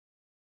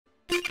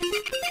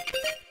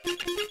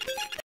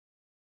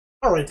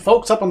All right,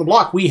 folks, up on the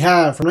block we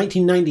have from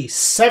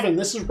 1997.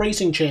 This is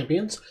Racing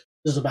Champions.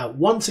 This is about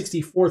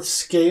 1/64th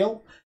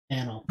scale,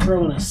 and I'll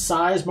throw in a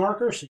size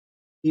marker so you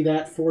can see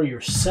that for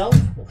yourself.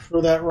 We'll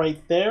throw that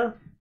right there.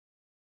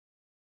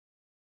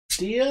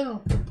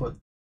 We'll put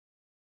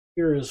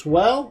here as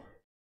well.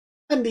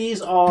 And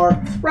these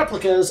are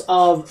replicas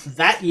of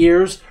that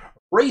year's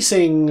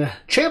Racing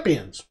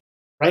Champions,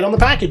 right on the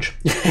package.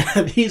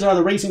 These are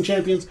the Racing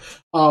Champions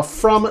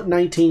from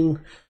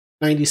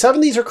 1997.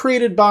 These are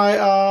created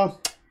by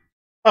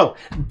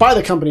by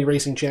the company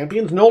Racing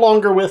Champions. No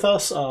longer with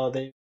us.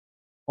 They've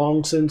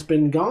long since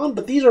been gone.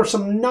 But these are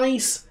some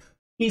nice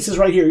pieces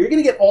right here. You're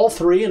going to get all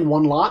three in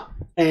one lot,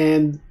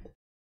 and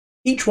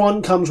each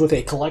one comes with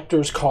a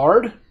collector's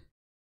card,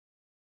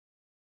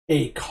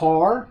 a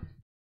car,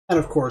 and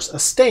of course a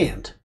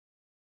stand.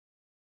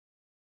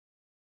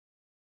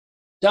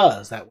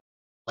 Does that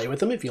play with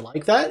them if you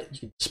like that? You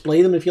can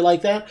display them if you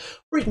like that,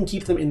 or you can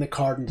keep them in the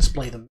card and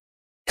display them.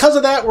 Because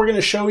of that, we're going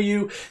to show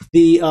you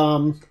the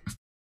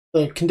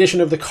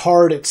condition of the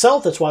card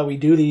itself. That's why we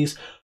do these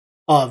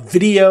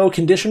video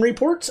condition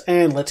reports,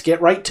 and let's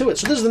get right to it.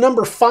 So this is the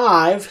number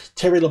 5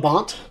 Terry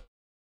Labonte.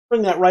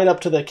 Bring that right up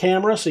to the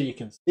camera so you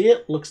can see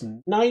it. Looks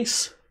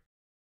nice.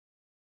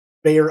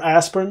 Bayer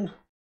Aspirin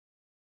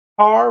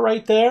car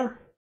right there.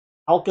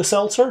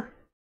 Alka-Seltzer.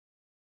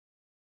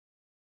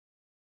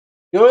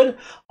 Good.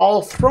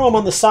 I'll throw them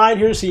on the side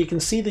here so you can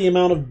see the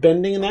amount of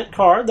bending in that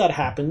card. That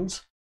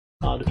happens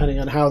depending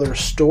on how they're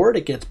stored.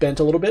 It gets bent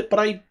a little bit, but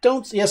I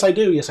don't. Yes, I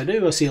do. Yes, I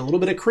do. I see a little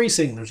bit of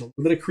creasing. There's a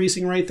little bit of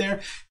creasing right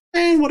there,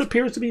 and what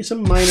appears to be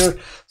some minor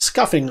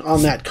scuffing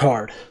on that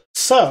card.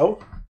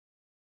 So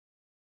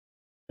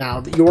now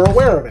that you're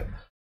aware of it,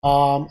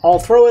 I'll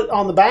throw it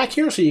on the back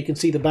here so you can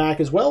see the back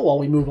as well while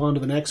we move on to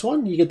the next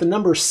one. You get the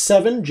number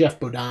 7 Jeff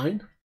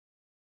Bodine.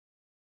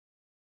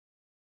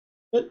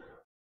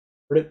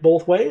 Heard it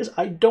both ways.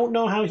 I don't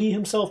know how he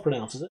himself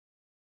pronounces it.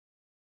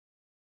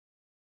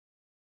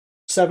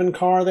 7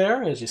 car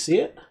there, as you see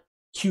it.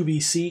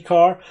 QBC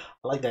car.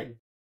 I like that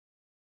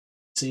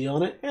C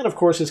on it. And of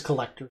course his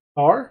collector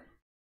car.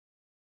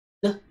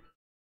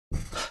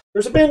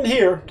 There's a bend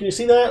here. Can you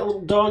see that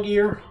little dog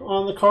ear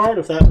on the card,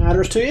 if that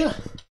matters to you?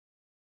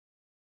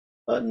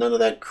 None of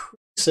that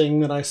creasing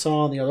that I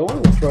saw on the other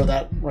one. We'll throw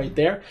that right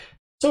there.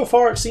 So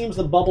far it seems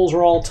the bubbles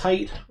are all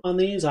tight on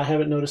these. I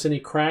haven't noticed any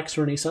cracks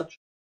or any such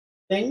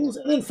things.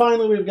 And then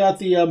finally we've got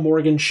the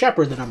Morgan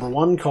Shepherd, the number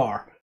 1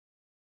 car.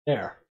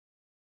 There.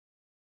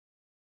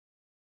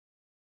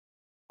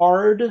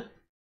 Hard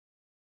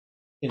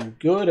and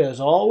good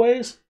as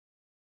always.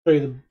 Show you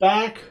the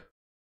back.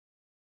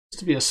 Used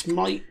to be a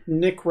slight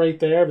nick right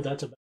there, but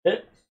that's about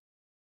it.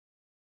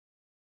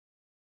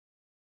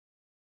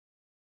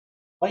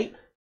 Light.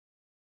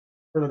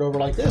 Turn it over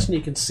like this, and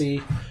you can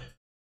see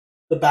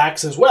the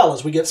backs as well,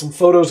 as we get some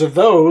photos of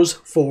those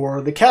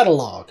for the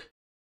catalog.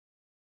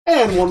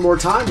 And one more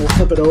time, we'll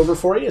flip it over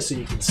for you so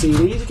you can see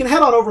these. You can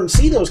head on over and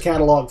see those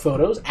catalog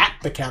photos at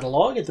the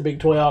catalog at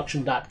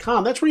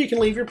TheBigToyAuction.com. That's where you can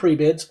leave your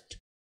pre-bids,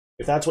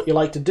 if that's what you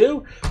like to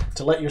do,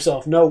 to let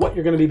yourself know what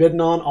you're going to be bidding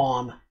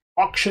on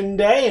auction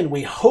day. And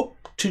we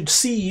hope to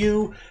see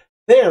you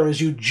there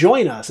as you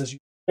join us, as you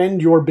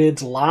spend your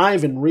bids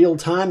live in real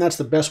time. That's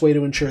the best way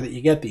to ensure that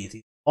you get these.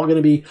 It's all going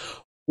to be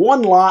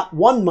one lot,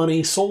 one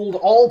money, sold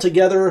all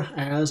together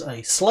as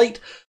a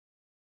slate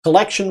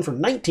collection from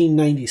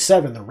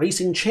 1997, the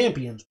Racing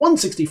Champions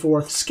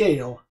 1/64th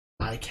scale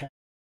Diecast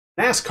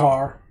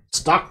NASCAR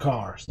stock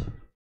cars.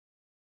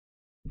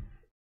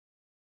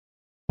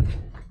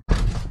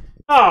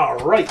 All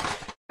right,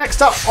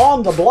 next up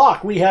on the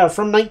block we have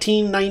from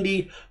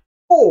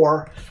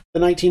 1994 the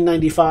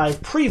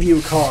 1995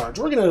 preview cards.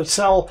 We're going to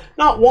sell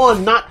not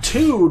 1, not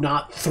 2,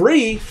 not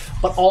 3,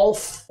 but all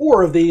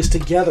 4 of these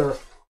together,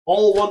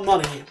 all one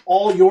money,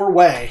 all your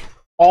way,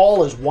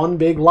 all as one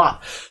big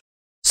lot.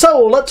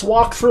 So let's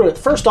walk through it.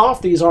 First off,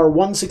 these are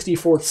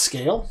 1/64th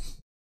scale.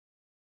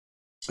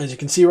 As you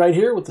can see right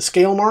here with the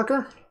scale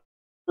marker.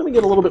 Let me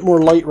get a little bit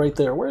more light right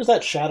there. Where's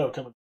that shadow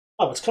coming from?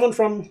 Oh, it's coming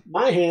from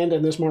my hand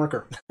and this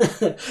marker.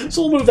 So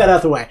we'll move that out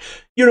of the way.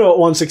 You know what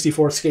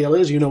 1/64th scale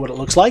is. You know what it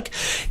looks like.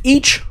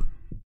 Each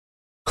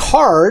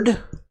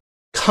card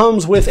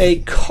comes with a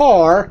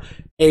car,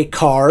 a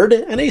card,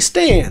 and a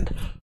stand.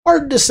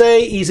 Hard to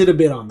say, easy to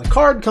bid on. The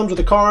card comes with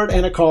a card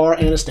and a car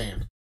and a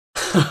stand.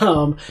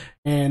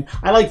 And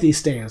I like these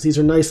stands. These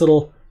are nice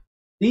little,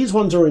 these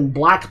ones are in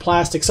black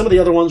plastic. Some of the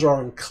other ones are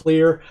in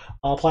clear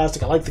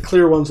plastic. I like the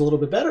clear ones a little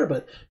bit better,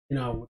 but you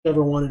know,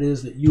 whichever one it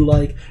is that you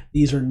like,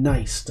 these are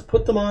nice. To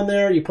put them on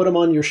there, you put them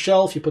on your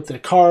shelf, you put the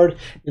card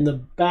in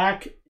the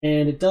back,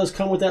 and it does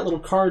come with that little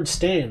card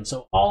stand.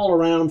 So all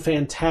around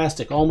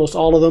fantastic. Almost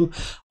all of them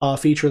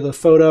feature the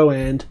photo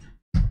and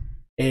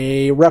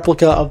a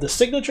replica of the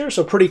signature,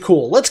 so pretty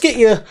cool. Let's get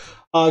you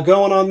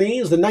going on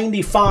these. The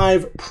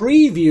 95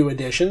 preview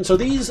edition. So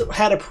these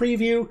had a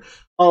preview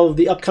of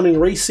the upcoming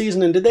race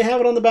season, and did they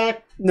have it on the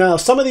back? No,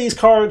 some of these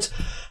cards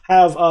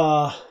have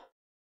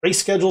race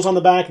schedules on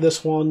the back.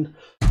 This one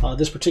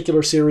This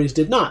particular series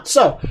did not.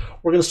 So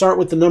we're going to start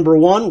with the number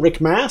 1,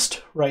 Rick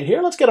Mast, right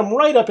here. Let's get him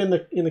right up in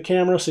the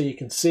camera so you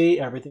can see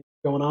everything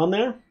going on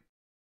there.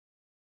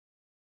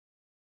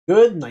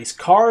 Good, nice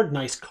card,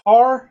 nice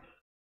car.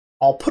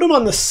 I'll put him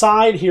on the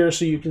side here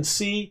so you can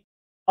see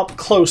up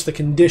close the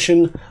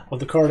condition of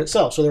the card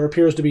itself. So there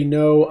appears to be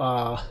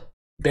no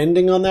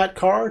bending on that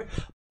card.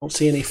 Don't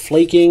see any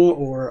flaking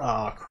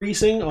or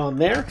creasing on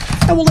there.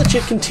 And we'll let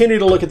you continue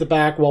to look at the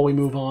back while we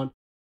move on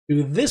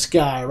to this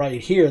guy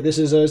right here. This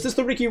is this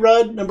the Ricky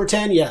Rudd, number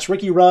 10? Yes,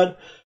 Ricky Rudd,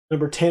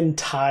 number 10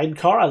 Tide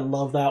car. I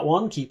love that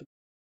one. Keep the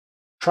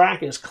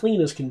track as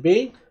clean as can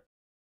be.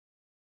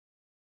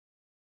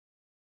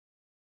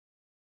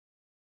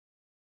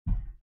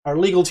 Our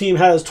legal team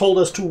has told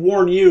us to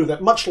warn you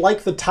that much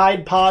like the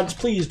Tide Pods,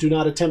 please do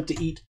not attempt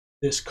to eat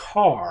this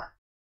car.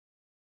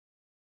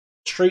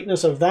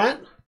 Straightness of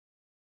that.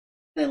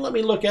 And let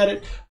me look at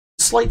it.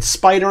 Slight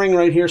spidering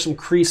right here, some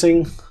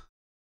creasing.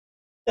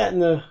 That in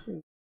the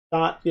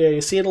dot. Yeah,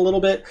 you see it a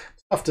little bit.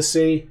 It's tough to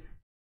see.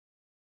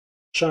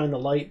 Shine the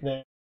light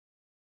there.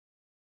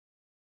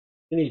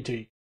 You need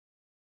to.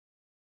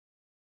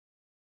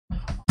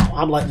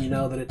 I'm letting you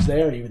know that it's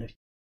there, even if you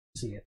can't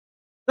see it.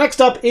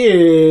 Next up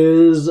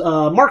is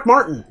Mark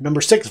Martin,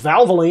 number 6,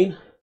 Valvoline.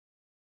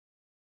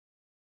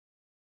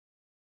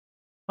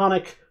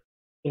 Iconic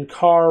in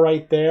car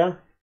right there.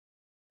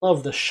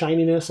 Love the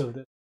shininess of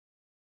this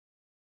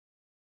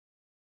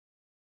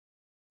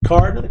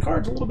card. Now the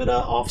card's a little bit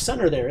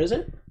off-center there, is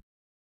it?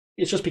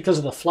 It's just because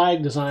of the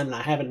flag design, and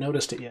I haven't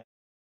noticed it yet.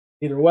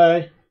 Either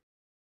way.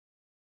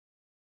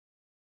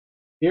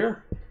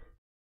 Here.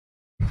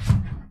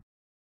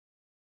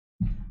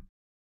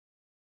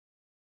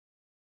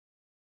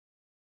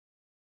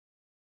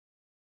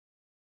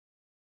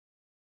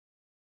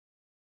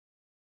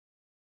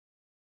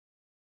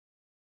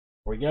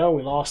 There we go.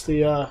 We lost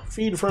the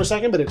feed for a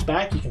second, but it's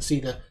back. You can see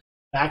the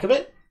back of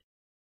it.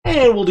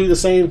 And we'll do the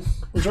same.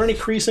 Is there any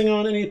creasing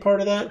on any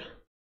part of that?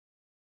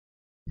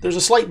 There's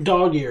a slight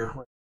dog ear.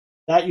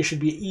 That you should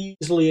be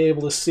easily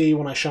able to see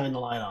when I shine the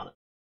light on it.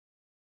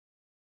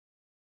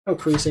 No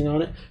creasing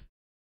on it.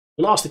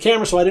 We lost the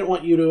camera, so I didn't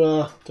want you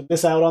to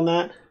miss out on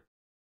that.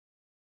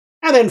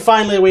 And then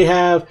finally we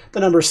have the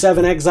number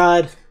 7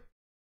 Exide.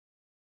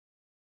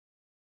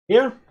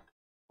 Here.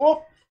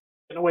 Oh,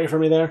 get away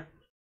from me there.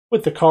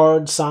 With the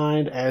card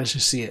signed as you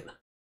see it.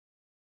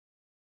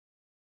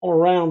 All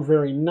around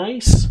very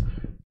nice.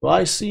 Do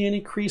I see any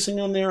creasing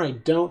on there? I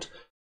don't.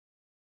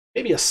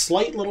 Maybe a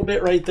slight little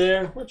bit right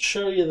there. Let's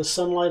show you the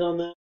sunlight on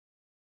that.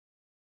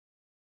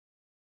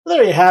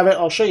 There you have it.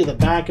 I'll show you the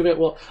back of it.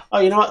 Well, oh,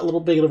 you know what? A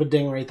little bit of a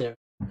ding right there.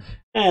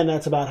 And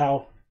that's about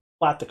how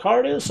flat the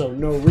card is, so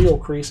no real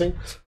creasing.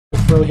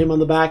 We'll throw him on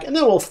the back, and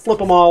then we'll flip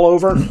them all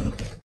over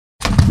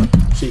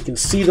so you can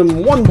see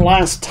them one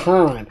last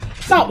time.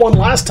 Not one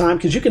last time,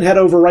 because you can head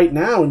over right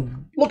now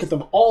and look at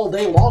them all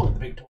day long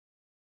at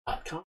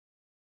TheBigToy.com.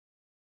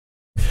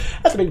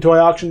 At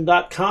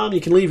TheBigToyAuction.com,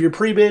 you can leave your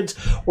pre-bids,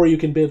 or you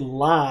can bid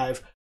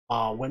live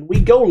when we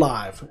go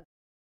live.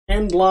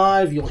 And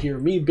live, you'll hear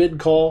me bid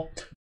call,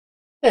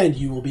 and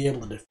you will be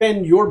able to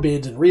defend your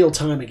bids in real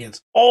time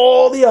against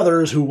all the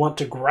others who want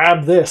to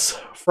grab this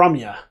from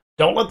you.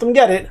 Don't let them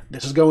get it.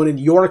 This is going in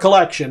your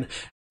collection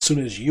as soon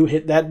as you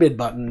hit that bid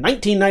button.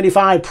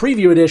 1995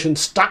 Preview Edition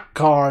Stock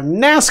Car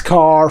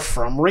NASCAR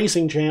from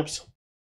Racing Champs.